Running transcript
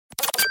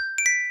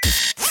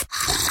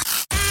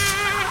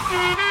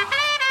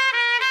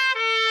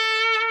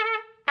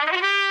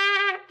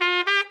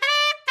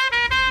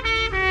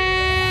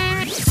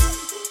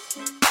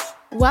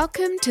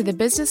Welcome to the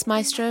Business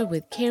Maestro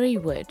with Kerry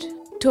Wood,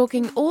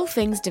 talking all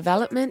things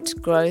development,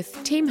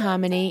 growth, team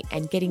harmony,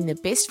 and getting the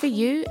best for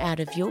you out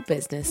of your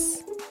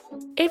business.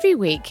 Every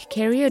week,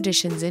 Kerry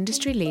auditions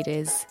industry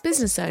leaders,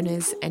 business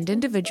owners, and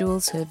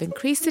individuals who have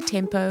increased the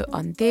tempo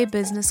on their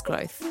business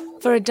growth.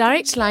 For a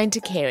direct line to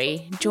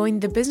Kerry, join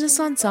the Business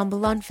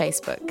Ensemble on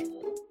Facebook.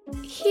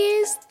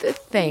 Here's the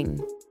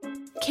thing.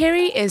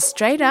 Kerry is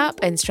straight up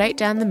and straight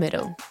down the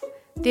middle.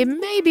 There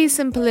may be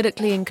some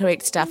politically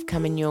incorrect stuff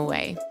coming your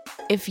way.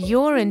 If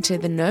you're into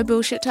the no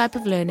bullshit type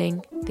of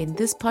learning, then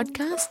this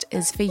podcast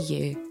is for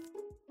you.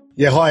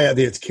 Yeah, hi out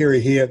there. It's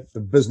Kerry here, the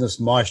Business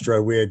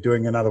Maestro. We're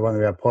doing another one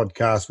of our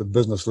podcasts with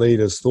business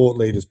leaders, thought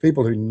leaders,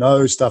 people who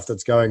know stuff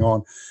that's going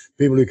on,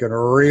 people who can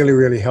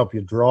really help you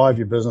drive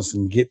your business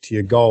and get to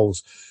your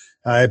goals.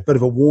 A bit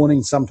of a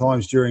warning,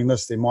 sometimes during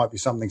this, there might be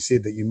something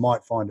said that you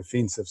might find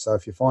offensive. So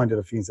if you find it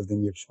offensive,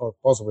 then you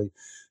possibly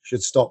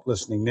should stop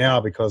listening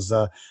now because,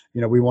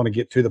 we want to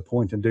get to the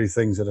point and do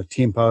things at a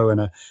tempo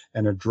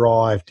and a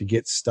drive to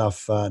get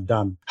stuff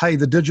done. Hey,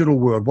 the digital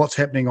world, what's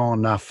happening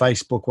on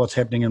Facebook, what's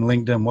happening in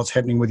LinkedIn, what's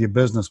happening with your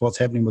business, what's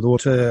happening with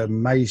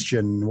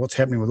automation, what's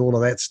happening with all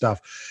of that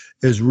stuff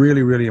is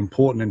really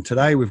important. And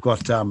today we've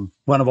got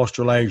one of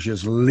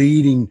Australasia's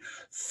leading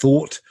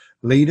thought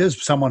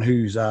leaders, someone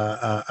who's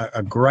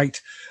a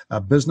great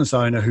business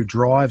owner who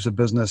drives a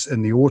business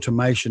in the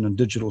automation and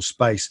digital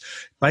space,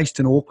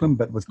 based in Auckland,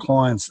 but with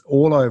clients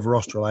all over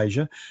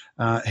Australasia.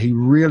 He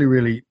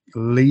really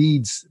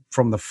leads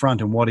from the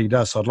front in what he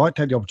does. So I'd like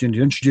to take the opportunity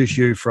to introduce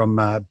you from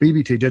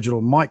BBT Digital,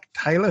 Mike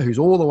Taylor, who's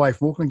all the way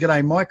from Auckland.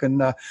 G'day, Mike,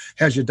 and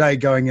how's your day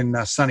going in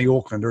sunny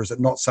Auckland, or is it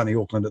not sunny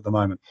Auckland at the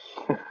moment?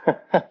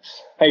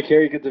 Hey,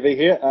 Kerry, good to be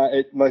here.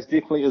 It most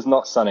definitely is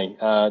not sunny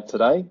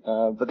today,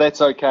 but that's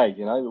okay.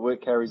 The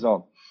work carries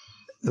on.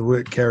 The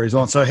work carries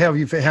on. So how'd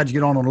you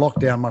get on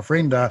lockdown, my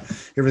friend?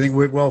 Everything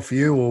worked well for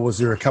you, or was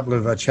there a couple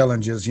of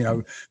challenges?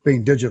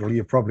 Being digital,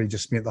 you probably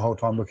just spent the whole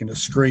time looking at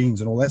screens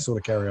and all that sort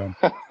of carry on.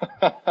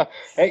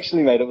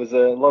 Actually, mate, it was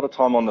a lot of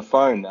time on the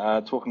phone,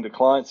 talking to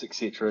clients,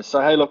 etc. So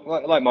hey, look,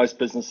 like most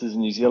businesses in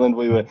New Zealand,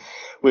 we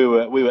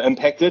were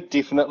impacted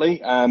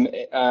definitely, and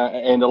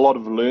a lot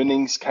of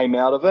learnings came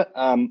out of it.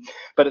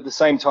 But at the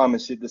same time, I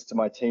said this to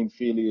my team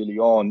fairly early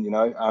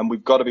on.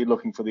 We've got to be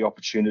looking for the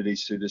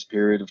opportunities through this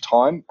period of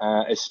time.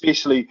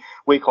 Especially,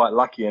 we're quite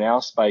lucky in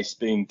our space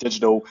being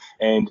digital,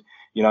 and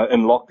in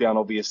lockdown,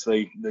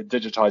 obviously, the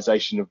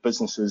digitization of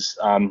businesses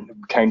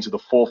came to the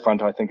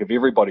forefront, I think, of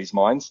everybody's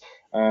minds.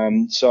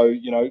 So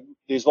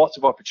there's lots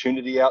of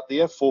opportunity out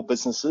there for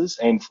businesses,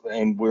 and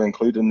we're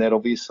included in that,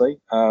 obviously.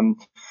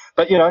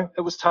 But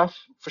it was tough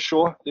for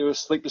sure. There were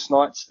sleepless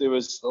nights. There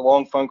was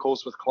long phone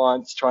calls with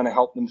clients trying to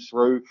help them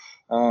through,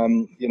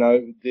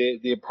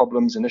 their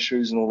problems and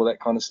issues and all of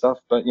that kind of stuff.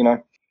 But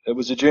it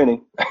was a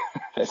journey,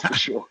 that's for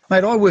sure.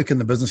 Mate, I work in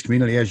the business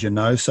community, as you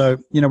know. So,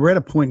 we're at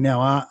a point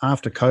now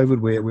after COVID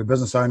where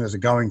business owners are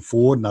going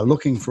forward and they're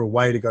looking for a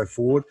way to go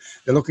forward.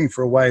 They're looking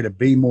for a way to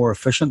be more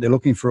efficient. They're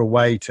looking for a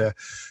way to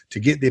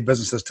get their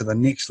businesses to the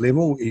next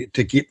level,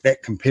 to get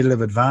that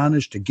competitive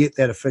advantage, to get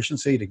that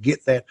efficiency, to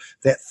get that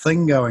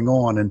thing going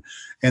on.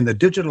 And the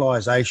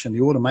digitalization, the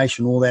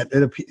automation, all that,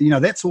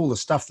 that's all the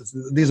stuff.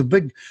 There's the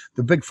big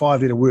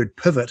 5-letter word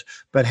pivot.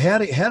 But how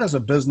does a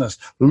business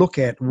look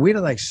at, where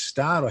do they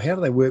start, or how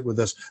do they work with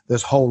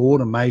this whole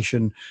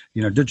automation,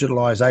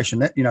 digitalization,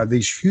 that,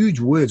 these huge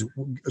words,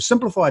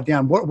 simplified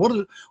down. What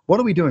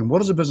are we doing? What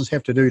does a business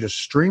have to do to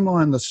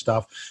streamline this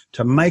stuff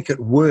to make it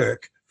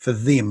work for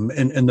them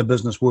in the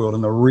business world,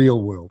 in the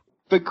real world?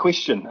 Big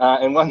question,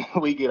 and one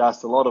that we get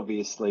asked a lot,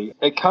 obviously.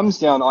 It comes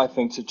down, I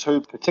think, to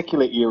two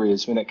particular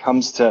areas when it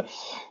comes to,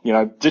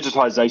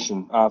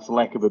 digitization, for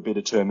lack of a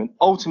better term. And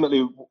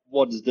ultimately,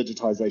 what does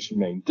digitization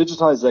mean?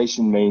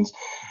 Digitization means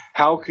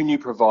how can you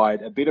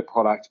provide a better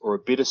product or a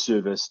better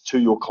service to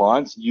your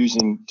clients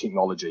using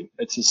technology?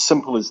 It's as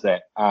simple as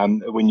that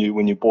when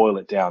you boil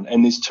it down.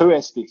 And there's two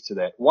aspects to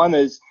that. One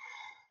is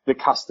the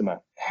customer.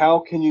 How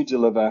can you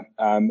deliver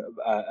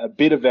a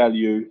better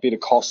value, better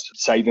cost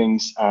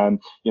savings, and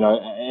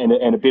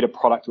a better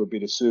product or a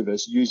better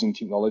service using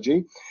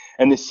technology?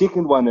 And the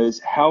second one is,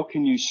 how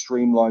can you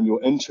streamline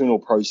your internal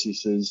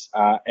processes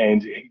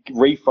and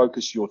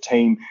refocus your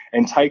team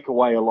and take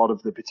away a lot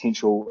of the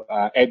potential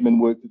admin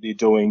work that they're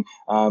doing,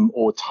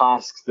 or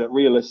tasks that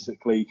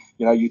realistically,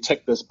 you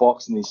tick this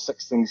box and these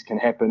 6 things can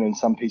happen in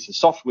some piece of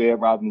software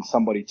rather than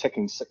somebody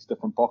ticking 6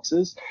 different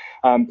boxes.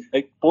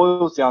 It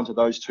boils down to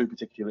those two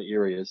particular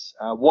areas.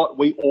 What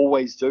we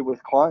always do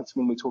with clients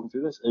when we're talking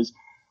through this is,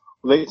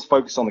 let's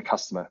focus on the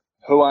customer.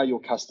 Who are your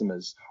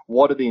customers?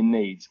 What are their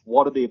needs?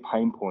 What are their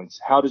pain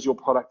points? How does your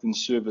product and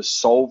service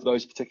solve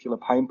those particular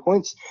pain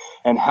points?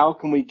 And how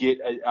can we get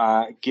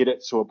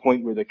it to a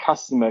point where the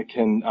customer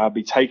can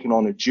be taken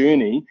on a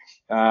journey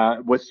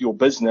with your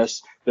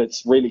business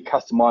that's really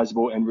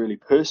customizable and really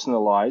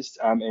personalized?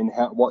 And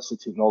what's the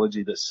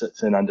technology that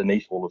sits in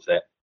underneath all of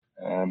that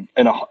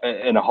in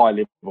a high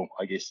level,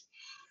 I guess.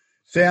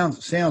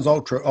 Sounds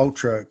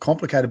ultra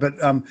complicated, but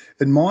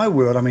in my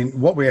world, I mean,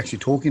 what we're actually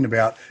talking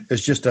about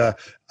is just a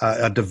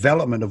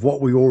development of what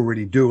we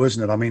already do,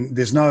 isn't it? I mean,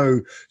 there's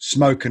no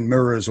smoke and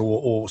mirrors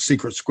or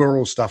secret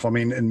squirrel stuff. I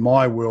mean, in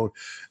my world,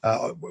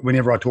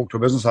 whenever I talk to a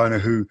business owner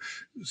who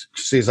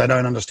says they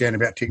don't understand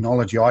about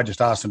technology, I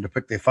just ask them to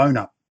pick their phone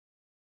up.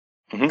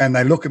 Mm-hmm. And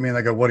they look at me and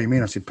they go, "What do you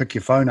mean?" I said, "Pick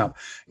your phone up."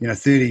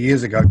 30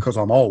 years ago, because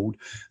I'm old,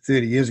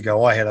 30 years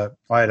ago, I had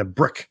a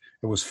brick.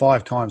 It was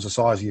 5 times the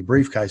size of your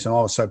briefcase, and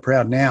I was so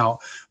proud. Now,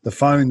 the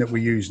phone that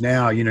we use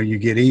now, you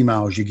get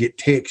emails, you get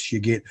texts, you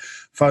get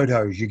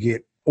photos, you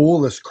get all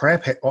this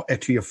crap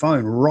to your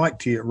phone, right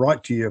to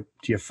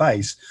your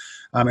face,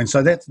 and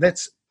so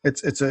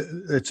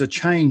it's a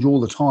change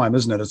all the time,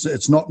 isn't it?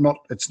 It's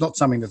not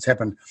something that's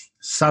happened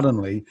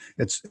suddenly.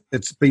 It's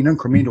been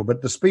incremental,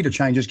 but the speed of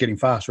change is getting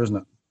faster, isn't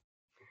it?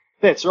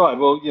 That's right.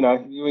 Well,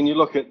 when you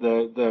look at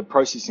the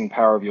processing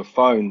power of your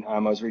phone, I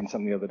was reading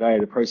something the other day.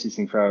 The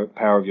processing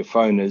power of your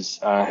phone has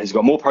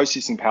got more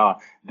processing power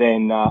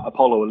than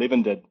Apollo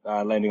 11 did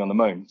landing on the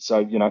moon.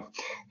 So,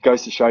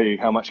 goes to show you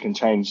how much can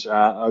change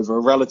over a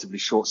relatively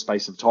short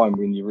space of time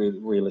when you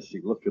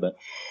realistically look at it.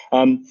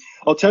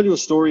 I'll tell you a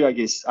story, I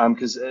guess,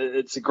 because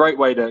it's a great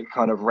way to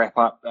kind of wrap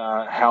up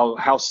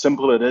how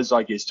simple it is,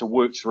 I guess, to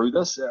work through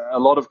this. A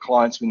lot of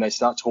clients, when they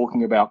start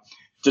talking about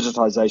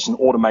digitization,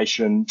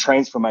 automation,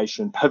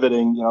 transformation,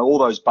 pivoting, all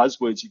those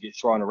buzzwords you get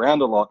thrown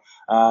around a lot.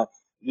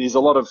 There's a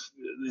lot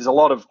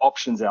of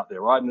options out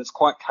there, right? And it's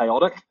quite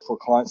chaotic for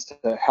clients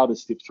to how to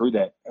step through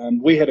that.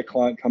 We had a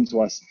client come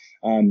to us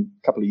a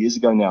couple of years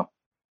ago now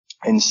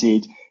and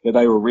said that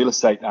they were a real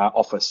estate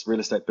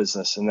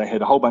business, and they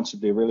had a whole bunch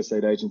of their real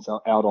estate agents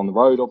out on the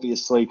road,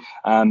 obviously,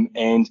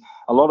 and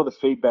a lot of the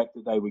feedback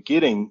that they were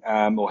getting,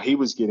 or he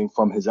was getting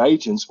from his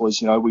agents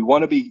was, we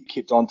want to be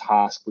kept on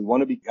task, we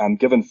want to be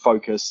given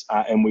focus,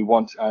 and we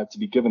want to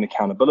be given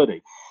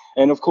accountability.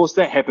 And of course,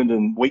 that happened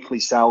in weekly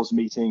sales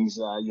meetings,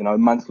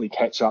 monthly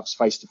catch-ups,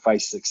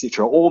 face-to-face,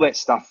 etc. All that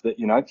stuff that,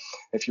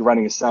 if you're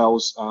running a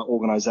sales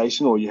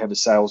organization or you have a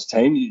sales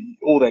team,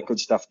 all that good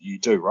stuff that you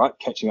do, right?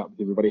 Catching up with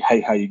everybody,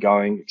 hey, how you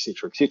going,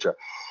 etc., etc.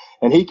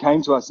 And he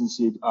came to us and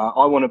said,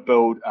 I want to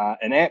build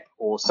an app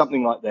or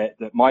something like that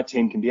my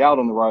team can be out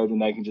on the road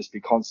and they can just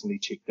be constantly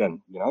checked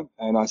in,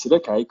 And I said,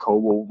 okay,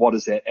 cool. Well, what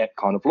does that app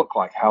kind of look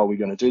like? How are we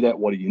going to do that?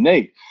 What do you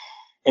need?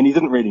 And he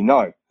didn't really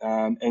know.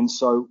 And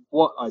so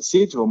what I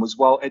said to him was,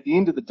 well, at the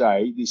end of the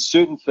day, there's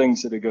certain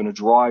things that are going to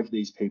drive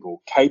these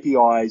people,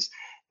 KPIs,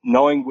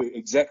 knowing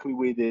exactly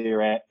where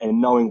they're at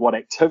and knowing what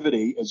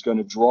activity is going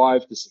to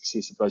drive the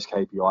success of those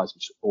KPIs,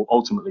 which will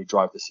ultimately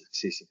drive the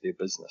success of their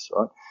business,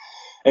 right?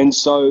 And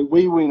so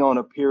we went on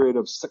a period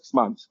of 6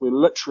 months where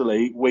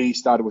literally we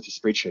started with a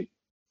spreadsheet.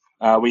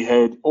 We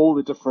had all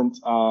the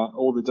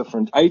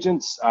different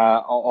agents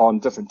on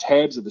different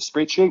tabs of the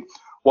spreadsheet,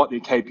 what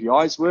their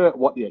KPIs were,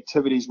 what the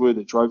activities were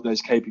that drove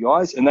those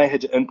KPIs, and they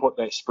had to input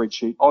that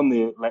spreadsheet on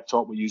their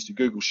laptop. We used a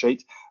Google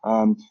Sheet,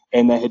 and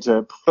they had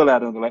to fill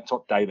out on the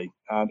laptop daily,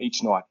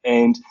 each night.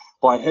 And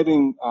by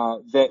having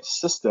that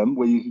system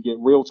where you could get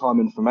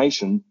real-time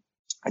information,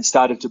 it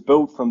started to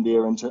build from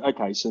there into,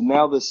 okay, so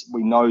now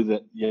we know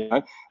that,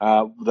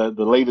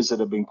 the levers that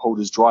have been pulled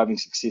is driving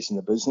success in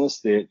the business.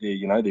 Their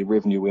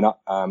revenue went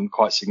up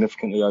quite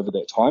significantly over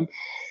that time.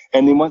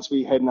 And then once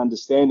we had an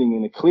understanding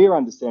and a clear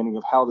understanding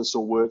of how this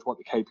all worked, what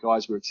the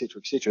KPIs were, et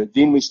cetera,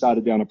 then we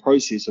started down a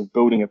process of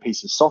building a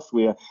piece of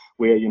software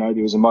where,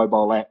 there was a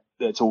mobile app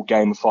that's all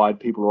gamified.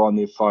 People are on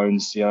their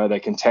phones, they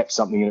can tap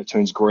something and it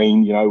turns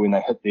green, when they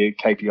hit their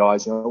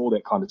KPIs, all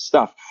that kind of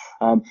stuff.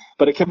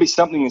 But it can be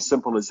something as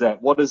simple as that.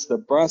 What is the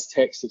brass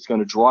tacks that's going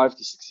to drive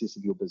the success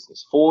of your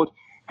business forward?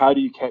 How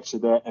do you capture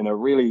that in a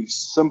really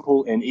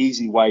simple and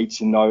easy way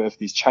to know if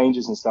there's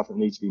changes and stuff that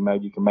need to be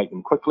made, you can make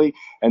them quickly,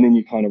 and then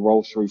you kind of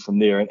roll through from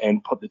there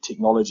and put the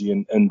technology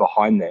in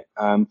behind that.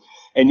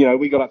 And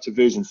we got up to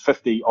version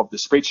 50 of the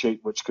spreadsheet,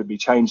 which could be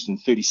changed in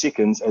 30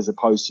 seconds as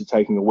opposed to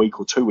taking a week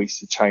or 2 weeks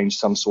to change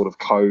some sort of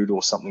code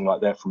or something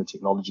like that from a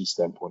technology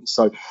standpoint.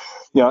 So,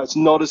 it's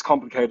not as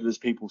complicated as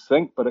people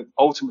think, but it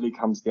ultimately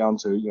comes down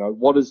to,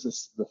 what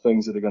is the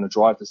things that are going to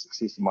drive the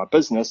success of my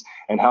business,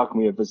 and how can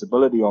we have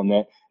visibility on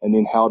that? And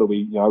then how do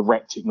we,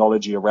 wrap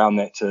technology around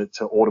that to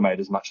automate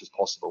as much as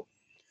possible?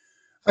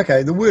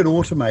 Okay, the word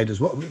automate is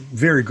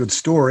very good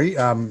story.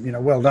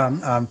 Well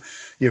done.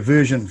 Your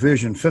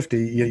version 50,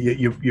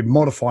 you're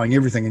modifying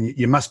everything, and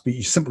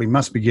you simply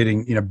must be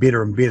getting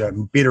better and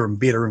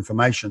better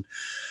information.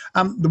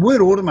 The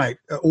word automate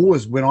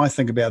always, when I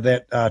think about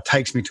that,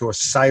 takes me to a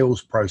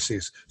sales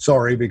process.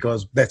 Sorry,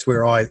 because that's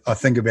where I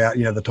think about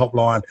the top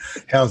line.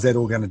 How's that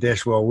all going to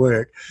dash well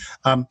work?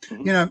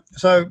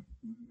 So.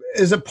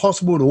 Is it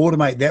possible to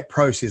automate that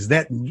process?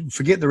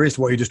 Forget the rest of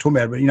what you're just talking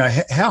about,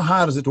 but how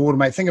hard is it to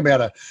automate? Think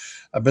about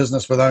a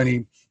business with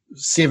only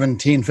 7,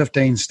 10,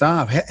 15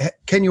 staff.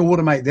 Can you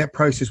automate that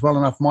process well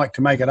enough, Mike,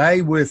 to make it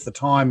A, worth the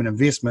time and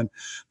investment,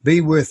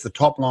 B, worth the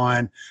top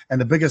line? And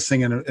the biggest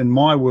thing in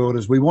my world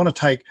is we want to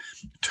take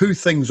two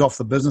things off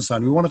the business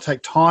owner. We want to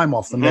take time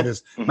off them, that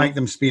is, make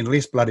them spend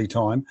less bloody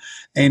time,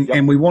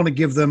 and we want to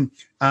give them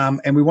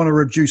and we want to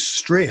reduce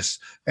stress,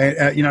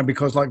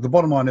 because like the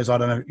bottom line is, I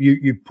don't know,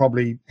 you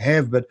probably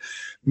have, but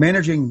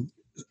managing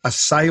a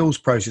sales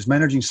process,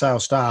 managing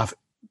sales staff,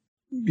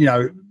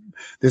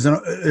 is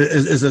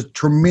a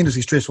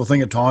tremendously stressful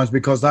thing at times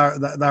because they're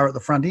at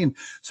the front end.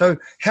 So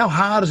how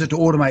hard is it to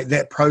automate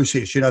that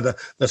process?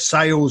 The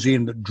sales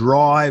end that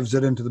drives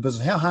it into the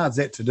business. How hard is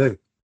that to do?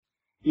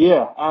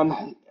 Yeah,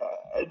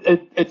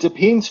 it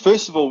depends.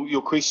 First of all,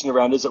 your question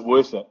around, is it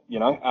worth it?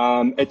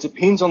 It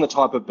depends on the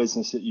type of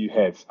business that you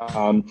have.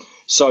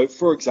 So,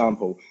 for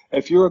example,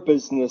 if you're a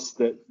business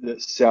that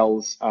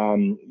sells,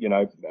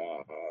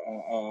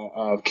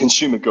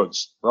 consumer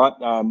goods, right?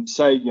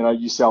 Say,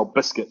 you sell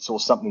biscuits or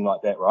something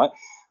like that, right?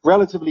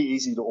 Relatively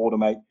easy to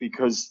automate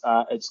because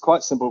it's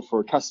quite simple for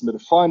a customer to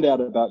find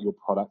out about your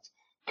product,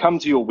 come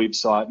to your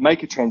website,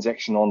 make a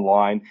transaction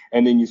online,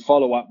 and then you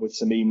follow up with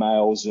some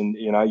emails and,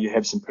 you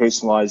have some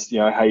personalized,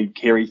 hey,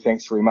 Kerry,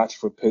 thanks very much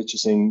for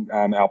purchasing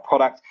our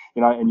product,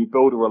 and you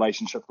build a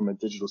relationship from a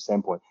digital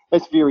standpoint.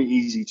 That's very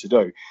easy to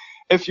do.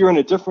 If you're in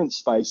a different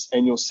space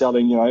and you're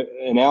selling,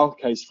 in our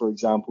case, for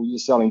example, you're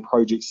selling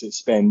projects that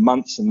span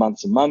months and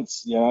months and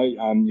months,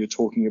 you're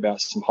talking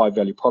about some high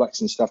value products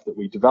and stuff that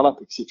we develop,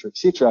 et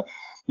cetera,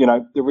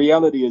 the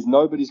reality is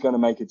nobody's going to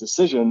make a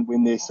decision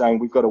when they're saying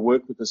we've got to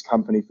work with this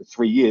company for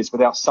 3 years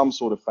without some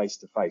sort of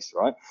face-to-face,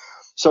 right?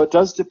 So it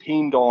does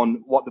depend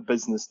on what the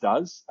business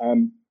does.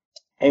 And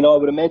I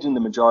would imagine the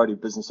majority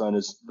of business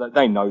owners,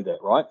 they know that,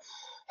 right?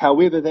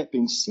 However, that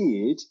being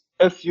said,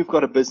 if you've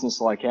got a business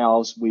like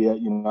ours where,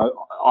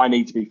 I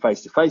need to be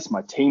face-to-face,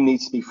 my team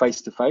needs to be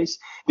face-to-face,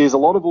 there's a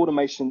lot of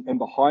automation, and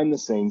behind the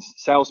scenes,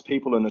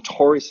 salespeople are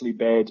notoriously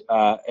bad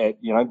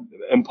at,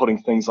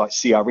 inputting things like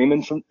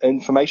CRM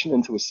information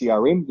into a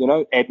CRM,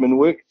 admin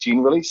work.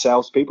 Generally,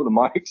 salespeople, in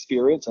my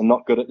experience, are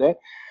not good at that.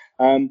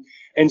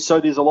 And so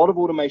there's a lot of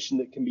automation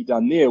that can be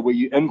done there where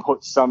you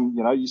input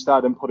you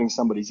start inputting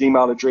somebody's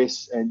email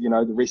address and,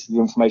 the rest of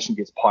the information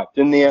gets piped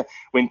in there.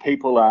 When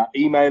people are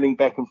emailing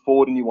back and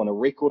forward and you want a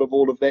record of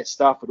all of that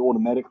stuff, it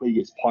automatically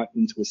gets piped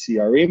into a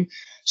CRM.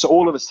 So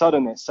all of a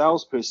sudden that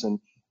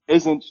salesperson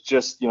isn't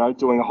just,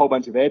 doing a whole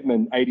bunch of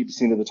admin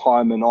 80% of the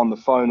time and on the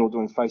phone or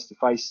doing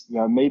face-to-face,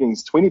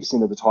 meetings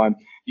 20% of the time.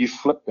 You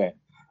flip that.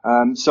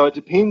 So it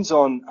depends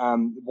on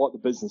what the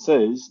business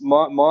is.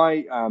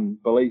 My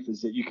belief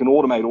is that you can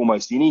automate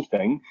almost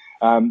anything.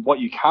 What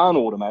you can't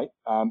automate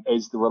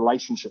is the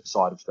relationship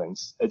side of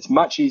things. It's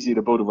much easier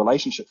to build a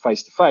relationship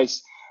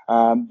face-to-face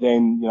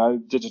than,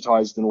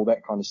 digitized and all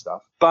that kind of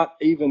stuff. But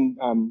even,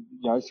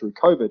 through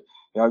COVID,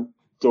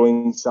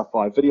 doing stuff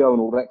by video and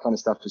all that kind of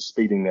stuff is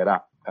speeding that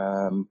up.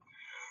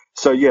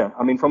 So, yeah,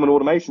 from an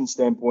automation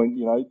standpoint,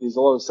 there's a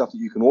lot of stuff that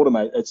you can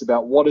automate. It's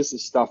about what is the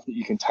stuff that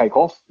you can take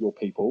off your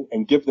people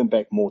and give them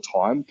back more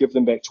time, give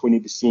them back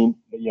 20%,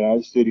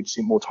 30%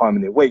 more time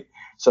in their week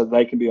so that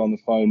they can be on the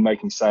phone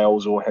making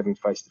sales or having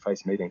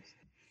face-to-face meetings.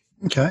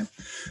 Okay.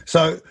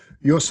 So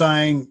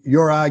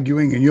you're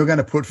arguing and you're going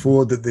to put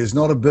forward that there's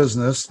not a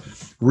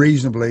business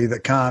reasonably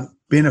that can't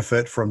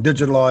benefit from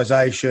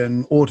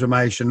digitalization,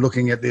 automation,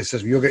 looking at their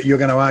system. You're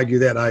going to argue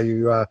that, are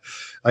you,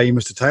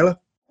 Mr. Taylor?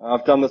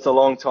 I've done this a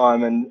long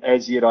time, and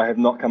as yet I have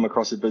not come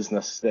across a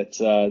business that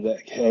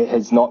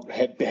has not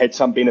had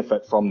some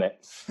benefit from that.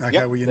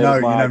 Okay, well, you know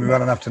me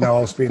well enough to know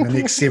I'll spend the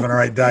next 7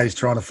 or 8 days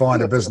trying to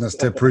find a business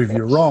to prove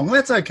you wrong.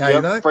 That's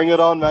okay, though. Bring it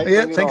on, mate.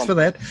 Yeah, thanks for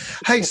that.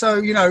 Hey,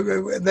 so,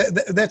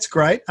 that's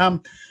great.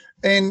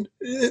 And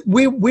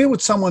where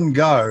would someone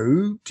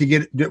go to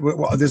get?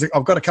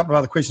 I've got a couple of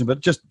other questions, but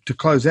just to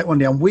close that one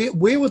down,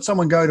 where would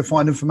someone go to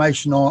find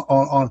information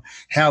on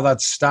how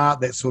they'd start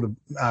that sort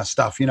of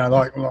stuff?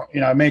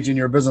 Imagine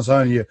you're a business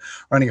owner, you're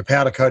running a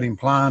powder coating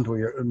plant, or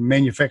you're a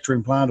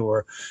manufacturing plant,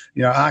 or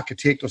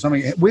architect or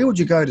something. Where would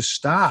you go to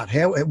start?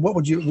 Where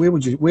would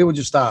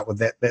you start with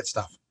that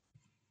stuff?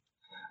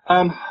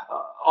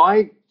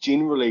 I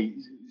generally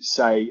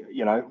say,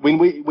 when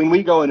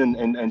we go in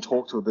and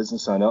talk to a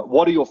business owner,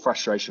 what are your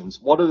frustrations?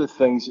 What are the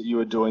things that you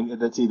are doing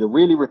that's either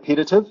really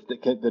repetitive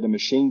that a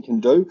machine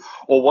can do,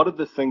 or what are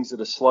the things that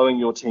are slowing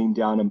your team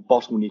down and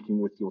bottlenecking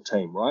with your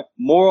team, right?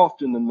 More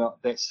often than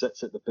not, that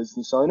sits at the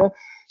business owner.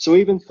 So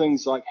even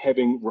things like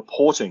having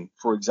reporting,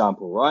 for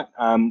example, right?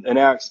 In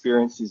our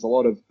experience, there's a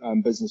lot of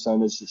business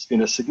owners that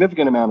spend a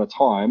significant amount of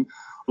time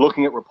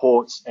looking at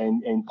reports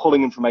and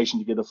pulling information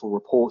together for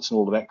reports and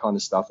all of that kind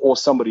of stuff, or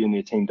somebody in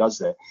their team does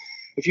that.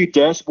 If you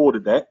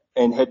dashboarded that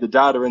and had the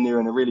data in there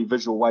in a really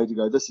visual way to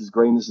go, this is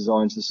green, this is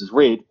orange, this is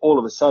red, all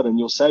of a sudden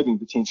you're saving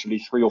potentially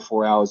 3 or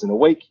 4 hours in a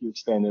week. You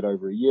expand that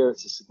over a year,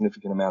 it's a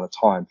significant amount of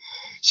time.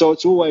 So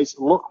it's always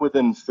look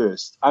within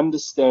first.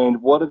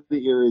 Understand what are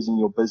the areas in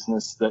your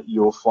business that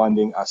you're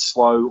finding are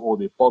slow or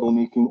they're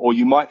bottlenecking, or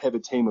you might have a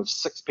team of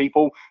 6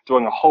 people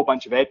doing a whole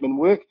bunch of admin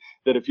work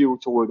that if you were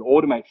to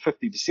automate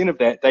 50% of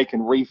that, they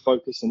can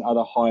refocus on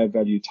other higher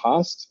value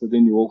tasks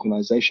within your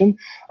organization.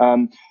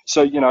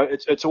 So,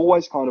 it's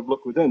always kind of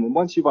look within. And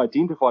once you've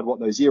identified what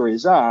those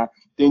areas are,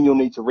 then you'll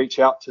need to reach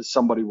out to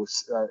somebody with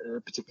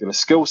a particular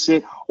skill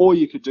set, or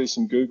you could do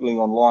some Googling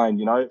online.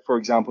 For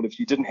example, if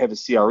you didn't have a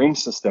CRM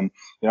system,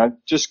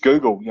 just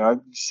Google,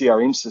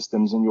 CRM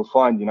systems, and you'll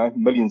find,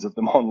 millions of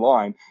them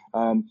online.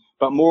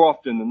 But more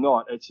often than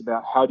not, it's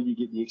about how do you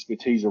get the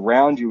expertise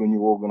around you in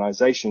your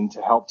organization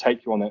to help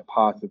take you on that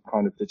path of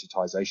kind of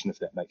digitization, if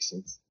that makes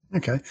sense.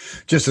 Okay.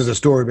 Just as a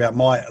story about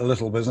my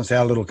little business,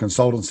 our little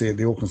consultancy at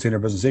the Auckland Centre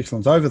of Business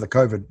Excellence, over the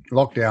COVID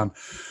lockdown,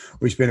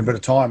 we spent a bit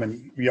of time,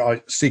 and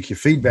I seek your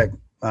feedback,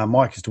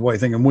 Mike, as to what you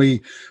think. And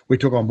we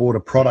took on board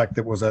a product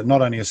that was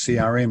not only a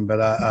CRM,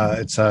 but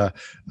it's a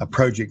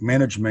project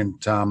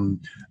management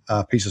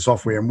piece of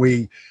software. And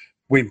we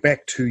went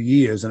back 2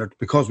 years, and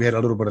because we had a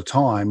little bit of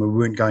time, we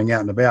weren't going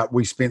out and about,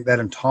 we spent that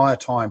entire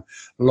time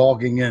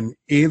logging in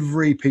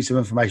every piece of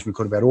information we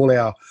could about all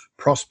our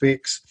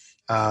prospects,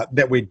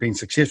 that we'd been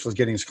successful at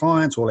getting as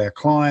clients, all our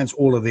clients,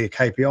 all of their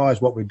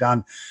KPIs, what we've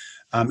done.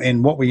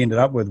 And what we ended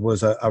up with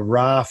was a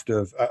raft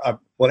of, a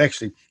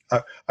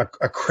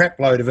crap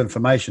load of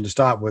information to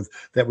start with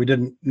that we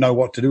didn't know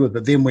what to do with.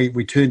 But then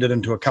we turned it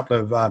into a couple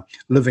of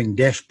living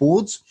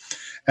dashboards.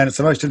 And it's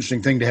the most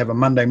interesting thing to have a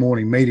Monday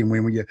morning meeting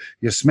when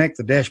you smack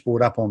the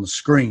dashboard up on the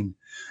screen.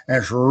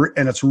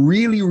 And it's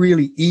really,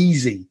 really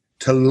easy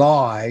to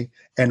lie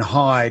and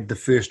hide the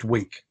first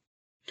week.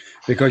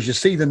 Because you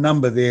see the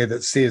number there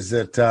that says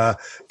that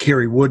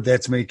Kerry Wood,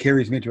 that's me,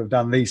 Kerry's meant to have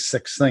done these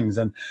 6 things.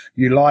 And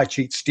you lie,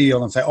 cheat,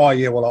 steal and say, oh,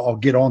 yeah, well, I'll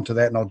get on to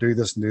that and I'll do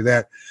this and do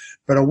that.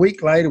 But a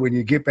week later, when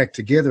you get back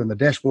together and the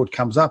dashboard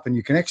comes up, and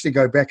you can actually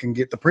go back and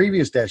get the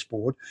previous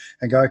dashboard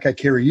and go, okay,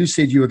 Kerry, you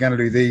said you were going to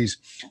do these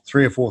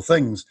 3 or 4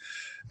 things.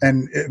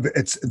 And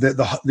it's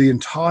the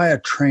entire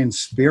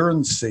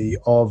transparency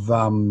of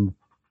the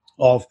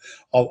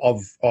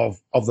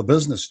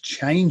business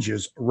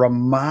changes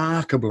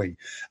remarkably,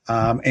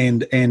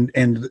 and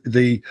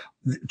the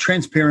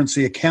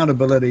transparency,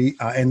 accountability,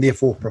 and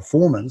therefore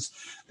performance.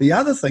 The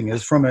other thing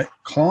is, from a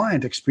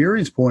client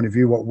experience point of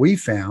view, what we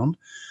found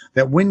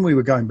that when we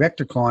were going back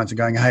to clients and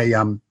going, hey,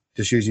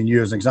 just using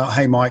you as an example,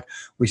 hey, Mike,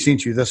 we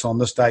sent you this on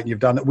this date and you've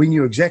done it. We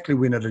knew exactly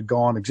when it had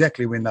gone,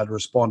 exactly when they'd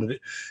responded.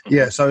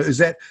 Yeah. So is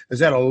that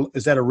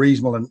a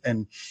reasonable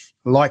and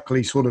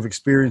likely sort of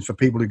experience for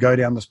people who go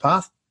down this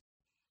path?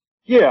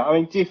 Yeah, I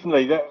mean,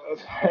 definitely.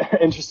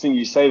 Interesting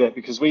you say that,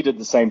 because we did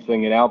the same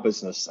thing in our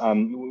business.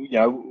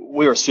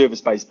 We're a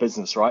service-based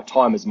business, right?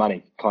 Time is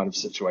money kind of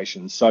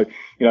situation. So,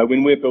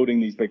 when we're building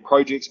these big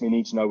projects, we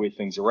need to know where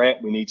things are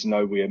at. We need to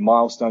know where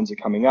milestones are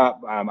coming up.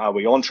 Are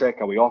we on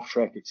track? Are we off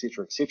track? Et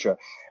cetera, et cetera.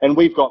 And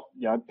we've got,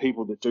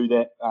 people that do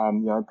that,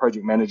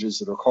 project managers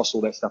that are across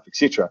all that stuff, et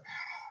cetera.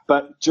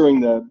 But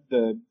during the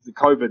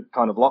COVID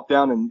kind of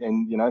lockdown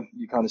and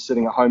you're kind of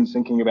sitting at home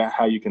thinking about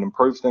how you can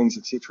improve things,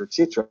 et cetera,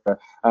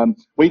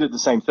 we did the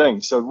same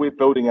thing. So we're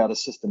building out a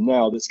system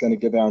now that's going to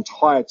give our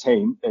entire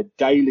team a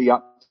daily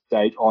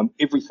update on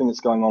everything that's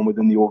going on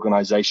within the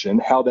organization,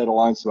 how that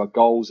aligns to our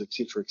goals, et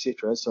cetera, et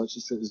cetera. So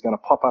it's going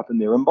to pop up in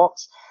their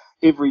inbox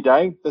every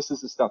day. This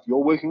is the stuff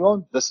you're working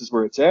on. This is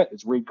where it's at.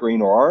 It's red,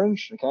 green, or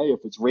orange. Okay. If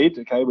it's red,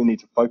 okay, we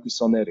need to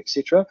focus on that,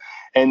 etc.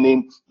 And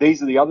then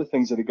these are the other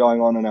things that are going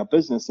on in our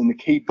business and the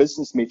key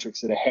business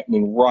metrics that are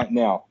happening right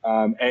now,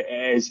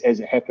 as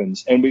it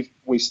happens. And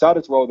we've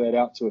started to roll that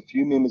out to a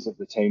few members of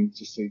the team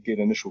just to get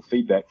initial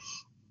feedback.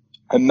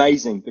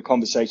 Amazing, the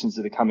conversations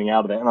that are coming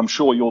out of that. And I'm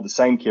sure you're the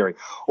same, Kerry.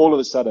 All of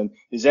a sudden,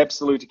 there's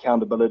absolute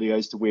accountability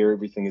as to where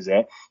everything is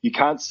at. You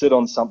can't sit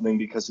on something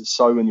because it's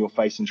so in your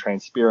face and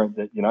transparent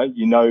that, you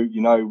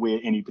know where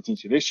any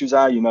potential issues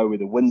are, where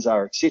the wins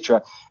are,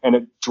 etc. And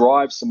it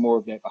drives some more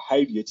of that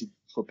behavior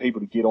for people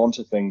to get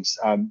onto things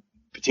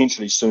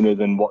potentially sooner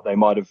than what they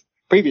might have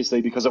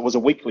previously, because it was a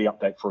weekly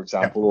update, for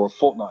example, or a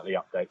fortnightly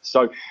update.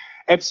 So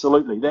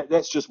absolutely.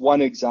 That's just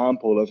one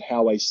example of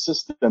how a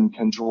system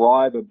can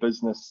drive a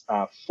business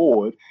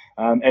forward.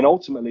 And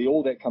ultimately,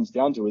 all that comes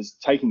down to is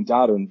taking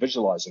data and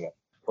visualizing it,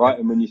 right?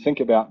 And when you think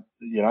about,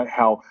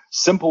 how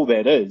simple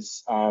that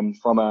is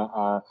from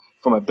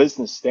a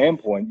business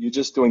standpoint, you're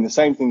just doing the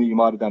same thing that you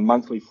might have done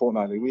monthly,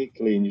 fortnightly,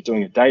 weekly, and you're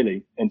doing it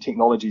daily. And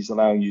technology is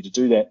allowing you to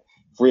do that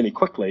really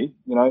quickly.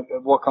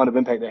 What kind of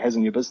impact that has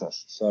on your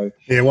business. So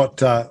yeah,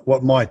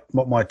 what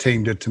my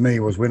team did to me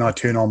was, when I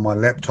turn on my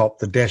laptop,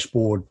 the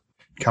dashboard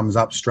comes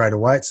up straight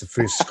away. It's the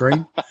first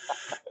screen.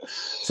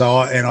 So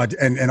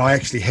I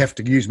actually have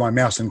to use my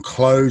mouse and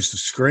close the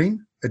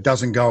screen. It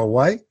doesn't go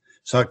away.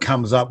 So it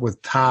comes up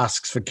with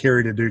tasks for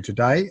Kerry to do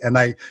today. And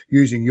they,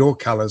 using your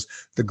colors,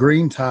 the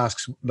green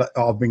tasks that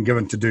I've been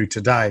given to do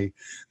today,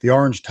 the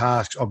orange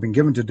tasks I've been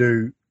given to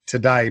do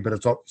today,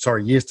 but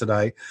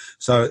yesterday.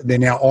 So they're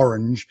now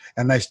orange,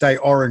 and they stay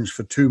orange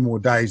for 2 more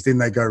days. Then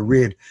they go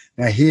red.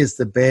 Now here's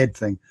the bad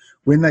thing.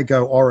 When they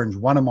go orange,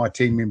 one of my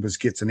team members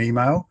gets an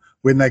email.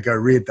 When they go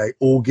red, they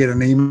all get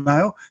an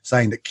email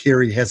saying that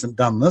Kerry hasn't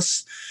done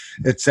this.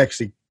 It's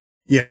actually,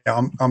 yeah,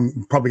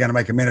 I'm probably going to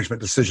make a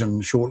management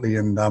decision shortly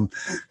and buy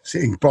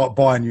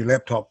a new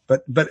laptop.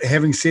 But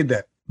having said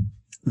that,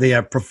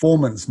 the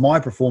performance, my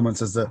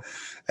performance as the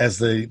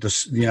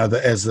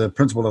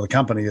principal of the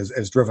company has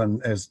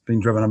been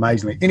driven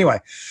amazingly. Anyway,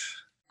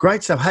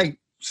 great stuff. Hey,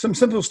 some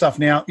simple stuff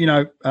now,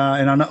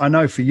 and I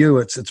know for you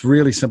it's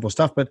really simple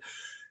stuff, but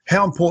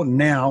how important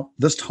now,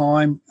 this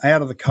time,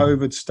 out of the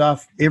COVID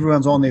stuff,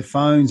 everyone's on their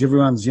phones,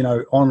 everyone's,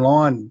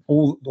 online,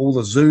 all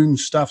the Zoom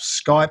stuff,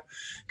 Skype,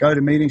 go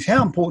to meetings.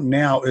 How important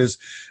now is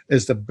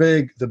the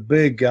big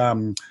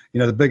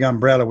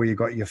umbrella where you've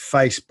got your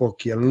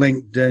Facebook, your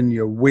LinkedIn,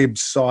 your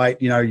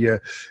website,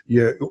 your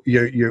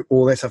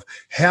all that stuff.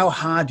 How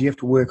hard do you have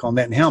to work on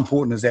that, and how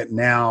important is that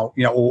now?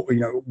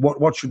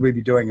 What should we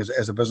be doing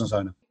as a business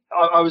owner?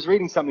 I was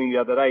reading something the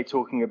other day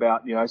talking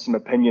about, some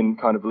opinion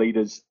kind of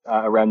leaders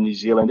around New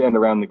Zealand and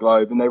around the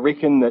globe, and they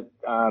reckon that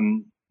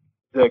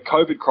the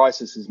COVID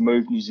crisis has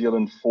moved New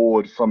Zealand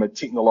forward from a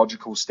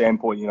technological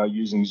standpoint,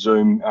 using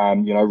Zoom,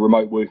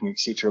 remote working,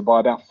 etc., by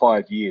about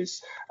 5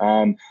 years.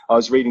 I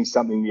was reading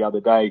something the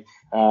other day,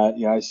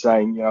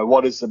 saying,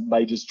 what is the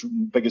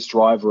biggest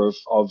driver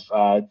of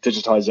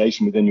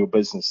digitization within your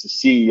business, the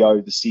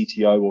CEO, the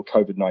CTO, or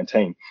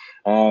COVID-19?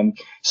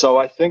 So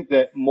I think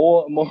that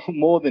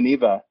more than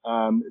ever,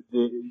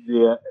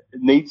 there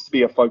needs to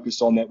be a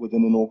focus on that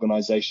within an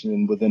organization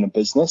and within a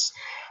business.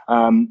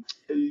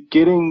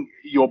 Getting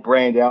your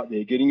brand out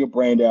there, getting your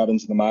brand out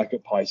into the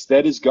marketplace,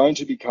 that is going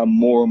to become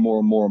more and more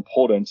and more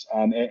important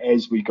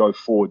as we go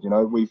forward.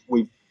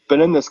 We've been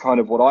in this kind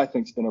of what I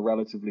think has been a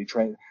relatively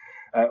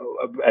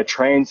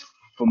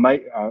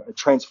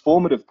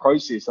transformative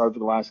process over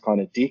the last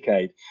kind of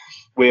decade,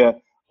 where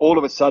all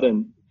of a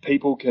sudden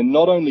people can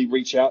not only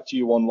reach out to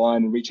you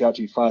online and reach out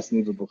to you faster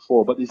than ever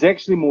before, but there's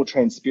actually more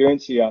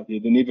transparency out there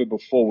than ever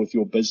before with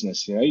your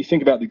business. You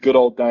think about the good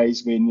old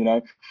days when,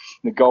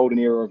 the golden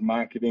era of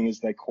marketing, as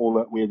they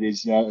call it, where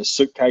there's, a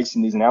suitcase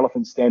and there's an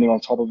elephant standing on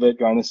top of it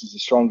going, this is the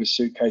strongest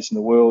suitcase in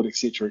the world, et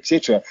cetera, et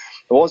cetera. It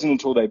wasn't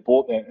until they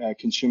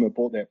consumer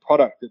bought that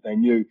product that they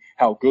knew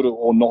how good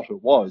or not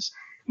it was.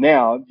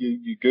 Now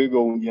you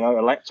Google,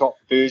 a laptop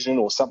version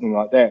or something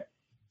like that.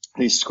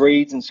 There's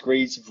screeds and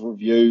screeds of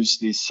reviews.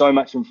 There's so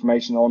much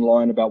information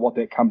online about what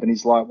that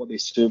company's like, what their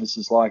service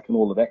is like, and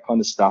all of that kind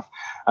of stuff.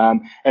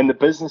 And the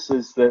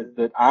businesses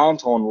that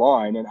aren't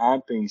online and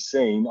aren't being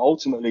seen,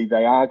 ultimately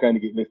they are going to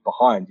get left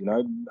behind.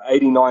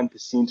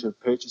 89% of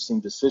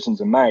purchasing decisions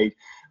are made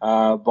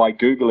by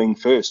Googling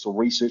first or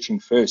researching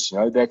first.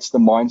 That's the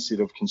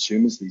mindset of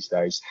consumers these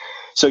days.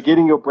 So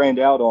getting your brand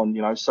out on,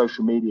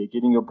 social media,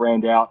 getting your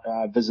brand out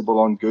visible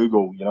on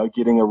Google,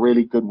 getting a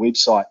really good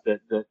website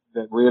that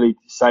really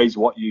says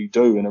what you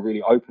do in a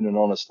really open and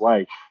honest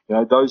way.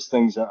 Those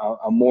things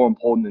are more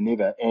important than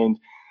ever. And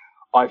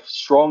I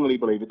strongly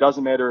believe it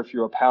doesn't matter if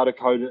you're a powder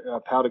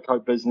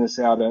coat business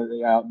out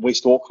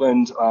West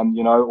Auckland,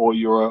 or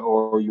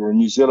you're a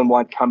New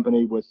Zealand-wide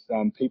company with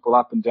people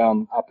up and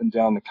down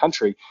the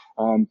country.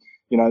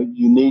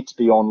 You need to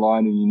be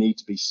online and you need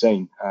to be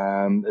seen.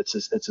 It's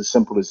as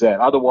simple as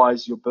that.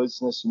 Otherwise, your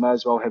business, you may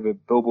as well have a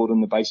billboard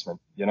in the basement.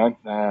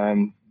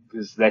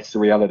 Because that's the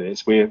reality.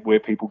 It's where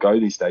people go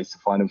these days to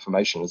find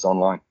information is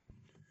online.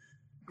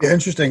 Yeah,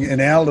 interesting.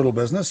 In our little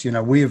business,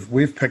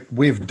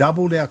 we've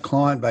doubled our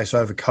client base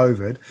over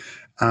COVID,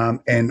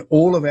 and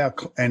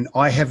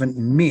I haven't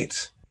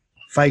met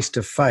face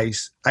to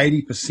face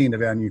 80%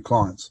 of our new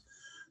clients.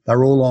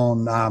 They're all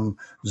on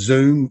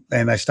Zoom,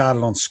 and they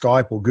started on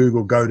Skype or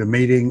Google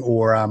GoToMeeting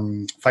or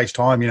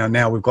FaceTime.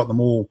 Now we've got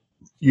them all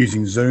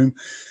using Zoom.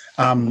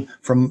 And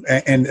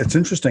it's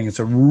interesting. It's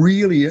a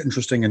really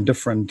interesting and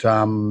different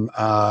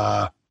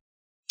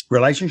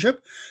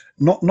relationship.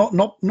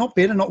 Not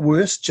better, not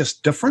worse,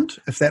 just different,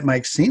 if that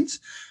makes sense.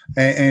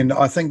 And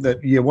I think that,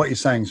 what you're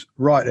saying is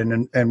right.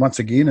 And once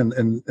again,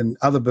 in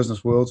other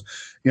business worlds,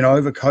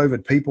 over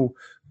COVID,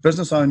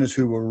 business owners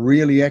who were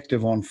really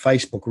active on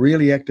Facebook,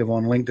 really active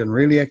on LinkedIn,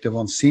 really active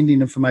on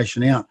sending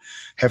information out,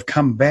 have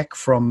come back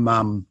from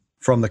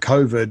the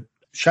COVID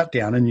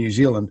shutdown in New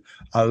Zealand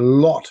a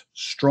lot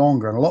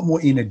stronger and a lot more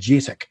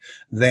energetic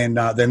than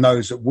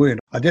those that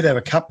weren't. I did have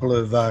a couple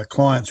of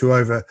clients who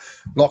over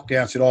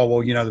lockdown said,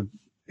 the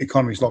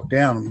economy's locked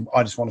down,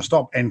 I just want to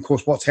stop. And of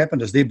course, what's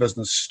happened is their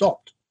business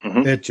stopped.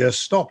 Mm-hmm. It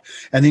just stopped.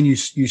 And then you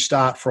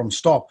start from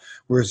stop.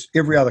 Whereas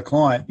every other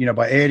client,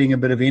 by adding a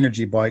bit of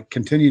energy, by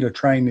continuing to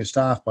train their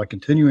staff, by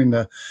continuing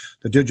the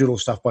digital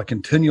stuff, by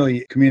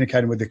continually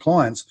communicating with their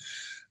clients,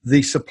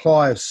 the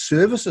supply of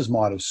services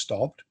might have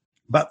stopped,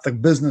 but the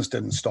business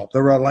didn't stop.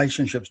 The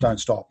relationships don't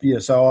stop. Yeah,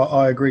 so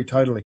I agree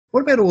totally.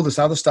 What about all this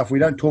other stuff we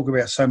don't talk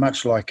about so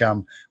much, like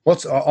I'm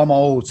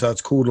old, so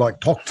it's called like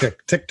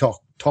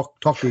TikTok.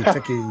 Tocky.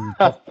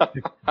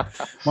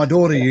 My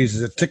daughter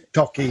uses it,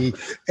 TikToky,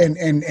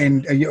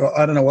 and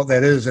I don't know what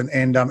that is,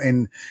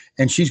 and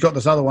she's got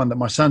this other one that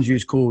my son's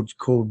used called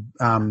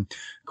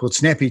called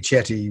Snappy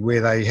Chatty,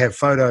 where they have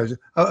photos.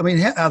 I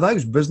mean, are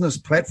those business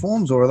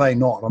platforms or are they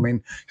not? I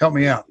mean, help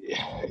me out.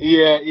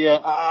 Yeah.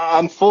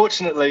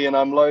 Unfortunately, and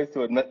I'm loath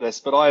to admit this,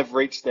 but I've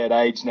reached that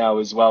age now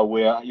as well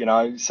where,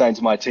 I was saying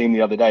to my team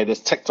the other day, this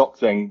TikTok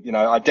thing,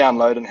 I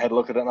downloaded and had a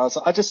look at it and I was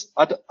like,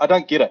 I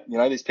don't get it.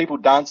 There's people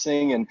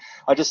dancing and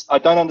I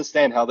don't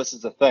understand how this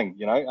is a thing,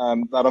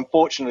 but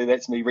unfortunately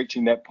that's me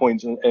reaching that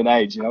point in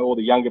age, all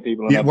the younger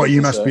people.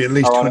 You must be at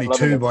least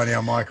 22 by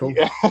now, Michael.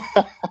 Yeah.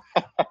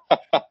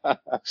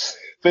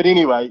 But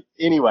anyway,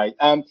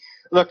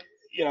 look,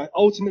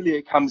 ultimately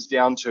it comes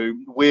down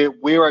to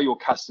where are your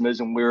customers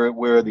and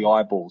where are the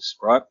eyeballs,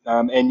 right?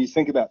 And you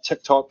think about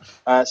TikTok,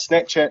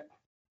 Snapchat,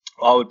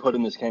 I would put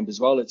in this camp as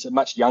well. It's a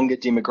much younger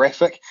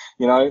demographic.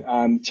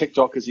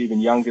 TikTok is even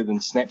younger than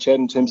Snapchat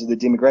in terms of the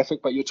demographic,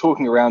 but you're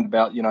talking around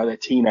about, the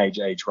teenage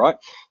age, right?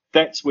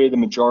 That's where the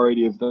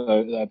majority of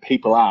the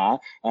people are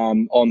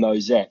on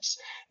those apps.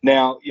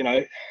 Now,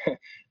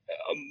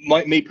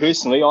 me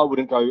personally, I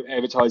wouldn't go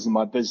advertising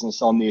my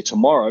business on there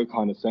tomorrow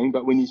kind of thing.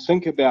 But when you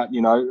think about,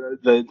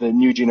 the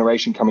new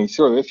generation coming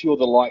through, if you're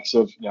the likes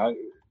of,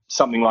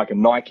 something like a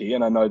Nike,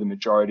 and I know the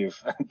majority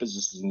of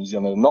businesses in New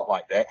Zealand are not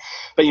like that,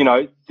 but,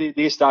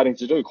 they're starting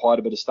to do quite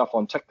a bit of stuff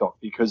on TikTok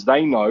because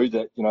they know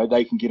that,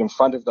 they can get in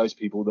front of those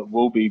people that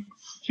will be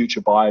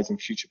future buyers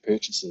and future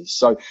purchasers.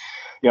 So,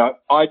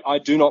 I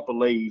do not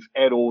believe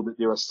at all that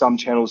there are some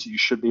channels that you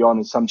should be on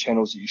and some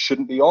channels that you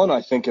shouldn't be on.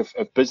 I think if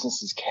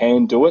businesses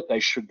can do it,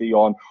 they should be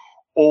on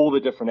all the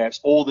different apps,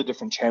 all the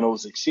different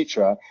channels,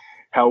 etc.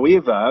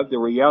 However, the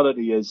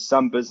reality is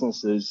some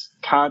businesses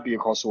can't be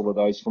across all of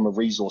those from a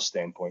resource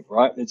standpoint,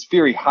 right? It's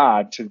very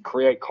hard to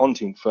create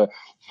content for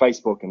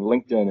Facebook and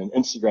LinkedIn and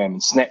Instagram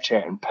and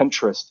Snapchat and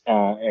Pinterest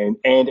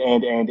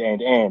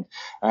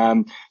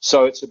and.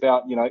 So it's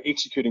about,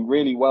 executing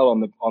really well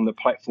on the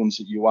platforms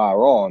that you are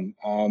on.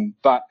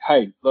 But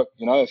hey, look,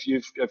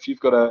 if you've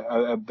got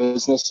a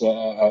business,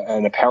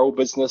 an apparel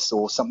business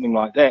or something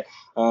like that,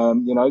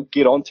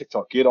 get on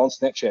TikTok, get on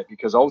Snapchat,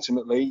 because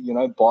ultimately,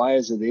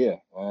 buyers are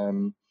there.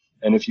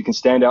 And if you can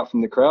stand out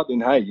from the crowd,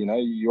 then hey,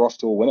 you're off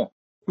to a winner.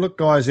 Look,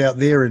 guys out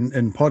there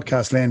in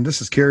podcast land,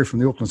 this is Kerry from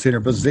the Auckland Centre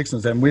of Business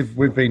Excellence, and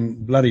we've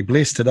been bloody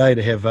blessed today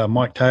to have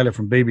Mike Taylor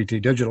from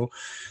BBT Digital.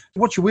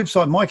 What's your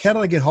website, Mike? How do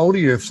they get hold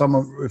of you if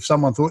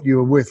someone thought you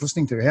were worth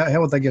listening to?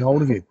 How would they get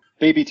hold of you?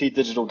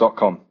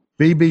 bbtdigital.com.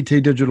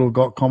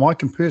 bbtdigital.com. I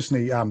can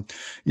personally,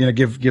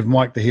 give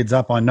Mike the heads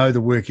up. I know the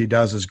work he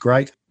does is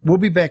great. We'll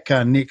be back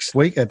next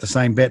week at the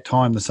same bat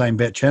time, the same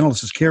bat channel.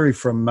 This is Kerry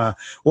from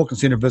Auckland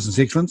Centre of Business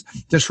Excellence.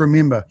 Just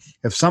remember,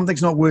 if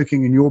something's not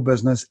working in your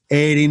business,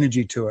 add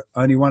energy to it.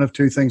 Only one of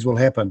two things will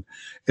happen.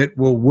 It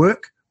will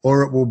work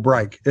or it will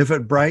break. If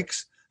it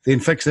breaks,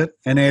 then fix it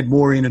and add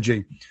more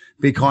energy.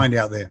 Be kind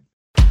out there.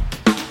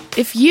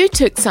 If you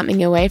took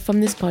something away from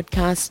this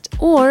podcast,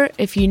 or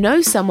if you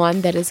know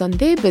someone that is on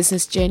their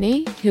business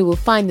journey who will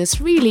find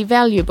this really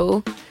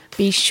valuable,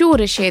 be sure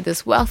to share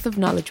this wealth of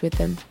knowledge with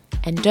them.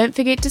 And don't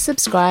forget to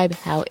subscribe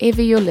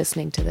however you're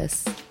listening to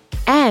this.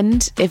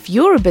 And if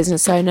you're a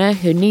business owner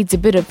who needs a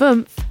bit of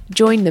oomph,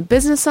 join the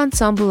Business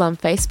Ensemble on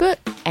Facebook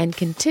and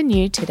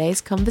continue today's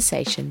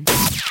conversation.